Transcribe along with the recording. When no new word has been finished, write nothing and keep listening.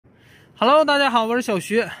Hello， 大家好，我是小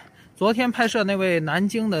徐。昨天拍摄那位南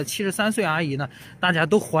京的73岁阿姨呢，大家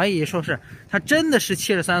都怀疑说是她真的是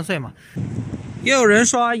73岁嘛？也有人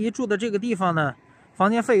说阿姨住的这个地方呢，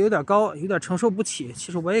房间费有点高，有点承受不起。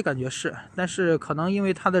其实我也感觉是，但是可能因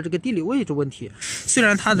为它的这个地理位置问题，虽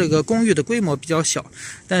然它这个公寓的规模比较小，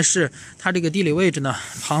但是它这个地理位置呢，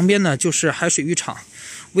旁边呢就是海水浴场。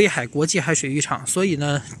威海国际海水浴场，所以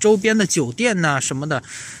呢，周边的酒店呐什么的，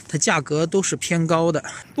它价格都是偏高的。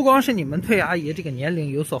不光是你们对阿姨这个年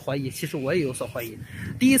龄有所怀疑，其实我也有所怀疑。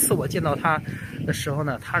第一次我见到她的时候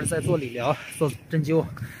呢，她是在做理疗、做针灸，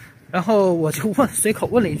然后我就随口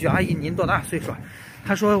问了一句：“阿姨，您多大岁数？”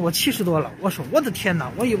她说：“我70多了。”我说：“我的天哪，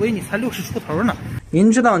我以为你才60出头呢。”您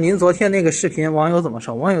知道您昨天那个视频网友怎么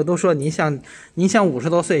说？网友都说您像50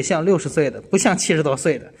多岁，像60岁的，不像70多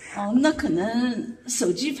岁的。哦，那可能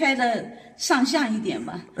手机拍的上相一点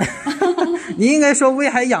吧。你应该说威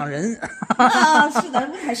海养人。啊，是的，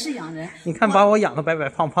威海是养人。你看把我养得白白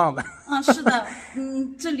胖胖的。啊，是的，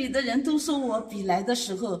这里的人都说我比来的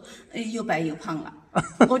时候又白又胖了。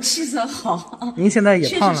我气色好。您现在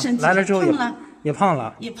也胖了，来了之后也胖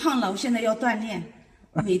了。也胖了，我现在要锻炼，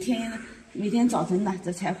每天早晨呢，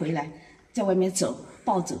这才回来，在外面走，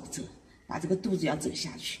暴走，把这个肚子要走下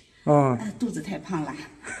去。肚子太胖了。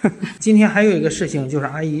今天还有一个事情，就是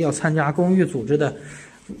阿姨要参加公寓组织的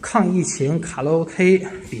抗疫情卡拉 OK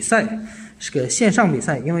比赛，是个线上比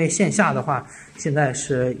赛。因为线下的话，现在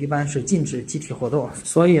一般是禁止集体活动，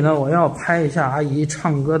所以呢，我要拍一下阿姨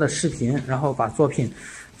唱歌的视频，然后把作品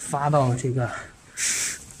发到这个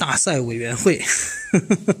大赛委员会。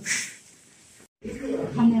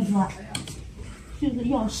他们说就是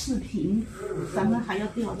要视频，咱们还要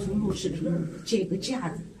调出录视频，借个架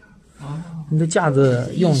子。你的架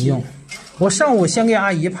子用一用，我上午先给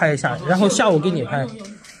阿姨拍一下，然后下午给你拍。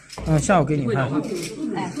下午给你拍。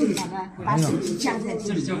哎，把手机架在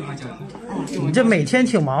这里。你这每天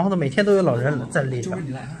挺忙活的，每天都有老人在里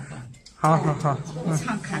边。好。我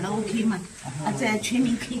唱卡拉 OK 嘛，在全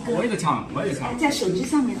民 K 歌。我也唱。在手机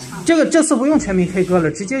上面唱。这次不用全民 K 歌了，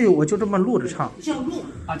直接我就这么录着唱。就录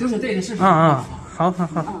啊，就是这个视频。好。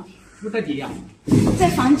不是在底下。在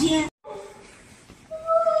房间。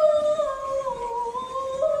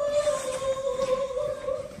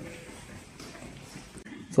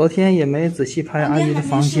昨天也没仔细拍阿姨的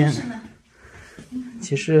房间。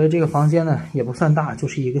其实这个房间呢也不算大，就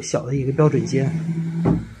是一个小的一个标准间。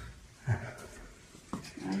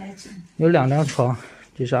有2张床，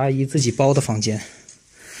这是阿姨自己包的房间。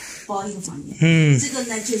包一个房间。这个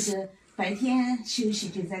呢就是白天休息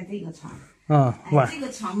就在这个床。这个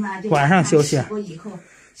床呢就晚上休息。洗过以后，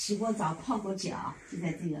洗过澡，泡过脚，就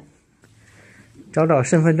在这个。找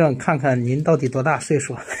身份证，看看您到底多大岁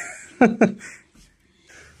数。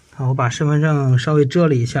好，我把身份证稍微遮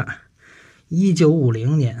了一下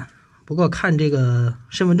，1950年。不过看这个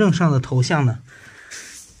身份证上的头像呢，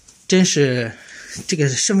真是这个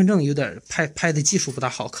身份证有点拍的技术不大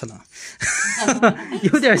好，可能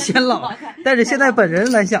有点显老。但是现在本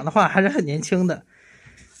人来讲的话，还是很年轻的。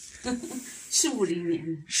是50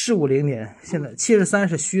年。是50年，现在73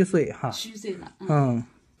是虚岁哈。虚岁了。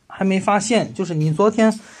还没发现，就是你昨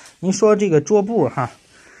天您说这个桌布哈，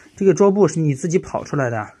这个桌布是你自己跑出来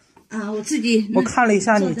的。我自己。我看了一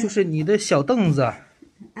下你的小凳子。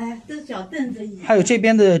这小凳子椅子。还有这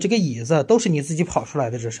边的这个椅子，都是你自己跑出来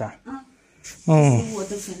的，这是。我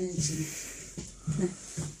都承认自己。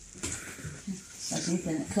小心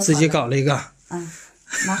点。自己搞了一个。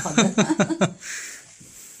蛮好的。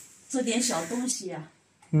做点小东西啊。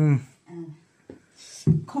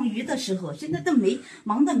空余的时候，现在都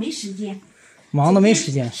忙得没时间。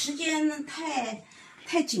时间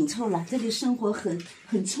太紧凑了，这里生活很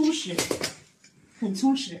充实，很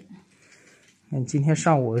充实。今天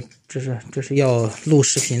上午这是要录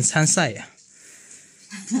视频参赛呀。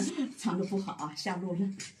唱得不好啊，下录了。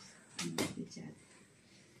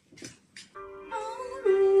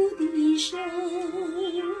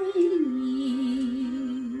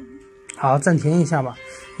好，暂停一下吧。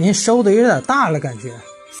您收的有点大了，感觉。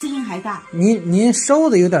声音还大。您收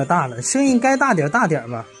的有点大了，声音该大点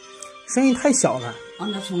吧，声音太小了。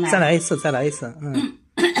那重来。再来一次。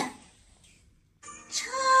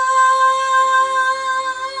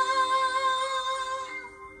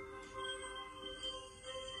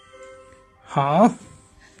好，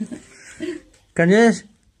感觉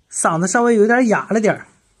嗓子稍微有点哑了点。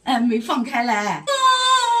没放开来。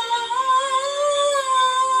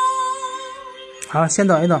好，先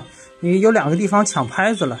等一等，你有2个地方抢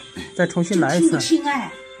拍子了，再重新来一次。听不清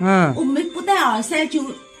我们不戴耳塞就。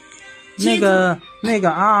那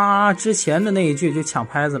个啊之前的那一句就抢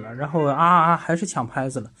拍子了，然后啊还是抢拍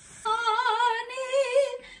子了。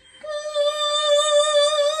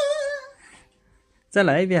再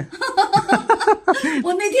来一遍。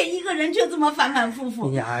我那天一个人就这么反反复复。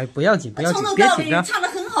哎呀，不要紧，不要紧，从头到尾唱得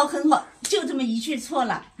很好很好，就这么一句错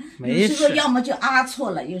了。没事。有时候要么就啊错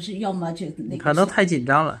了，有时要么就那个。可能太紧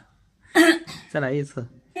张了。再来一次。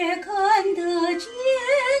也看得见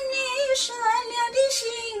你善良的心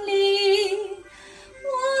灵，我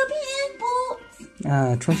便不。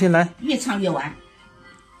啊，重新来。越唱越完。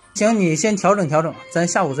行，你先调整调整，咱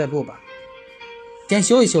下午再录吧。先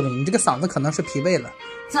休息休息，你这个嗓子可能是疲惫了。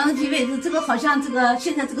嗓子疲惫，这个好像这个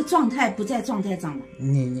现在这个状态不在状态上了。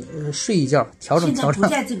你睡一觉，调整调整。现在不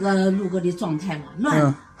在这个录歌的状态了，乱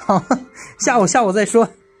了。好，下午再说。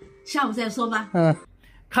下午再说吧。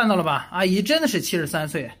看到了吧？阿姨真的是73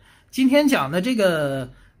岁。今天讲的这个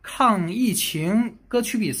抗疫情歌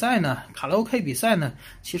曲比赛呢，卡拉 OK 比赛呢，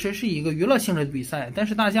其实是一个娱乐性质的比赛，但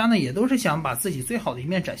是大家呢也都是想把自己最好的一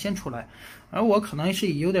面展现出来。而我可能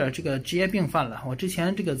是有点这个职业病犯了，我之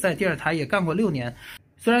前这个在电视台也干过6年。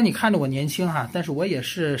虽然你看着我年轻哈，但是我也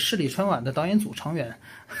是市里春晚的导演组成员，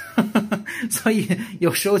所以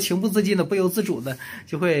有时候情不自禁的、不由自主的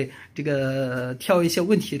就会这个挑一些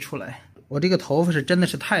问题出来。我这个头发是真的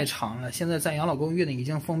是太长了，现在在养老公寓呢已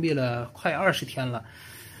经封闭了快20天了。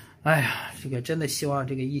哎呀，这个真的希望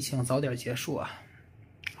这个疫情早点结束啊！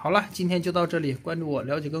好了，今天就到这里，关注我，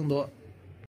了解更多。